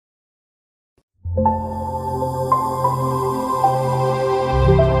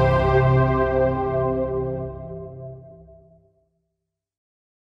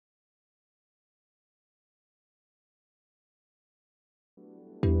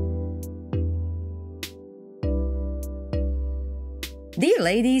Dear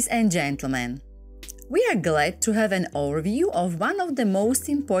ladies and gentlemen, we are glad to have an overview of one of the most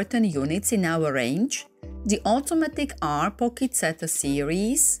important units in our range, the Automatic R Pocket Setter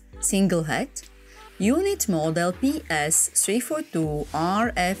series single head unit model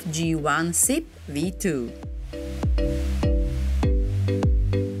PS342-RFG1SIP.V2.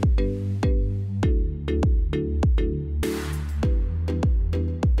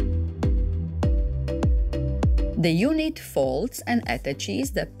 The unit folds and attaches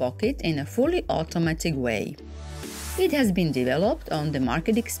the pocket in a fully automatic way. It has been developed on the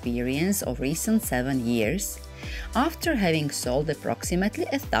market experience of recent 7 years, after having sold approximately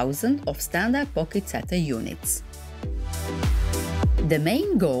 1,000 of standard pocket setter units. The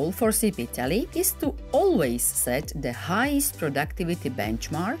main goal for Sip-Italy is to always set the highest productivity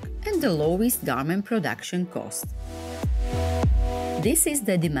benchmark and the lowest garment production cost. This is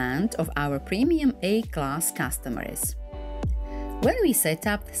the demand of our premium A-class customers. When we set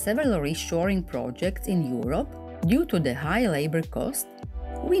up several reshoring projects in Europe, due to the high labor cost,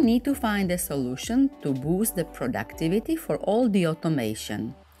 we need to find a solution to boost the productivity for all the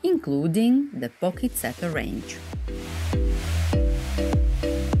automation, including the pocket setter range.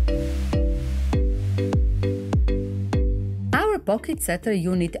 Pocket Setter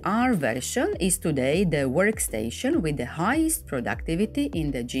Unit R version is today the workstation with the highest productivity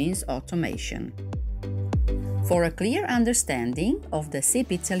in the jeans automation. For a clear understanding of the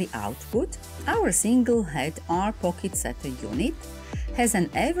Sip-Italy output, our single-head R Pocket Setter unit has an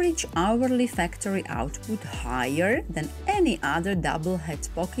average hourly factory output higher than any other double-head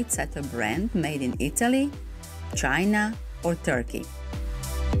pocket setter brand made in Italy, China or Turkey.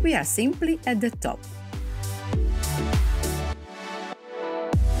 We are simply at the top.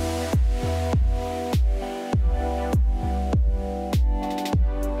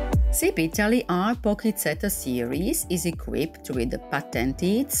 Sip-Italy R Pocket Setter series is equipped with the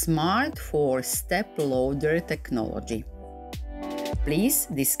patented Smart 4-step loader technology. Please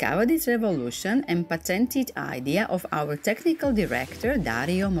discover this revolution and patented idea of our technical director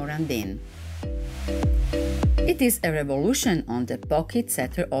Dario Morandin. It is a revolution on the pocket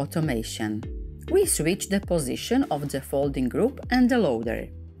setter automation. We switch the position of the folding group and the loader.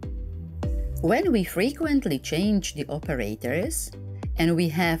 When we frequently change the operators, and we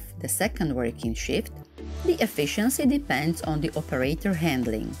have the second working shift, the efficiency depends on the operator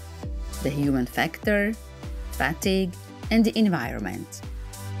handling, the human factor, fatigue, and the environment.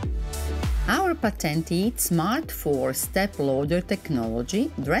 Our patented Smart 4-step loader technology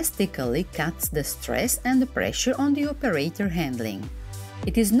drastically cuts the stress and the pressure on the operator handling.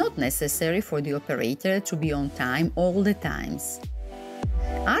 It is not necessary for the operator to be on time all the times.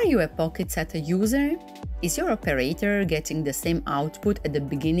 Are you a pocket setter user? Is your operator getting the same output at the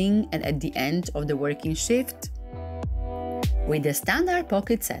beginning and at the end of the working shift? With the standard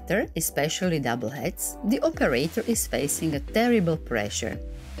pocket setter, especially double heads, the operator is facing a terrible pressure.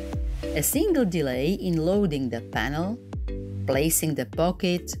 A single delay in loading the panel, placing the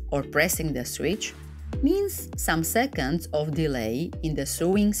pocket or pressing the switch means some seconds of delay in the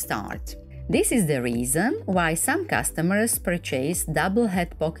sewing start. This is the reason why some customers purchase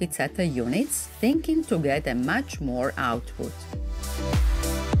double-head pocket setter units thinking to get a much more output.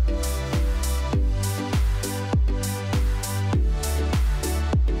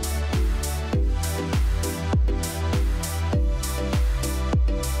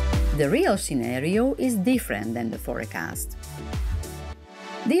 The real scenario is different than the forecast.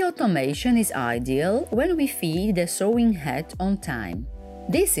 The automation is ideal when we feed the sewing head on time.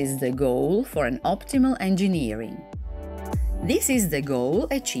 This is the goal for an optimal engineering. This is the goal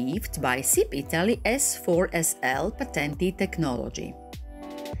achieved by Sip-Italy S4SL Patenti Technology.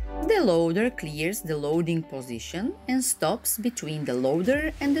 The loader clears the loading position and stops between the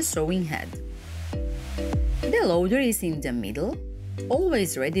loader and the sewing head. The loader is in the middle,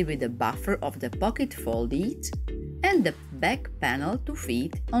 always ready with a buffer of the pocket folded and the back panel to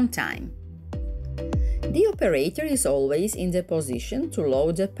feed on time. The operator is always in the position to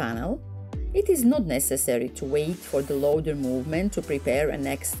load the panel. It is not necessary to wait for the loader movement to prepare a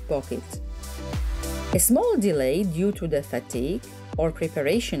next pocket. A small delay due to the fatigue or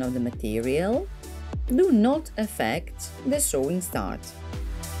preparation of the material do not affect the sewing start.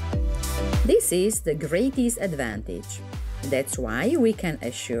 This is the greatest advantage. That's why we can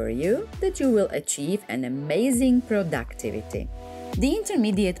assure you that you will achieve an amazing productivity. The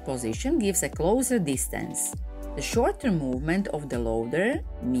intermediate position gives a closer distance. The shorter movement of the loader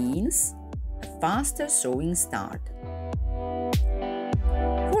means a faster sewing start.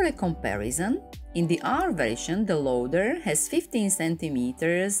 For a comparison, in the R version the loader has 15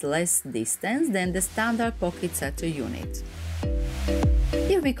 cm less distance than the standard pocket setter unit.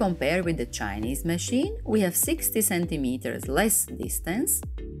 If we compare with the Chinese machine, we have 60 cm less distance,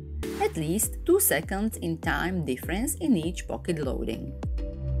 at least 2 seconds in time difference in each pocket loading.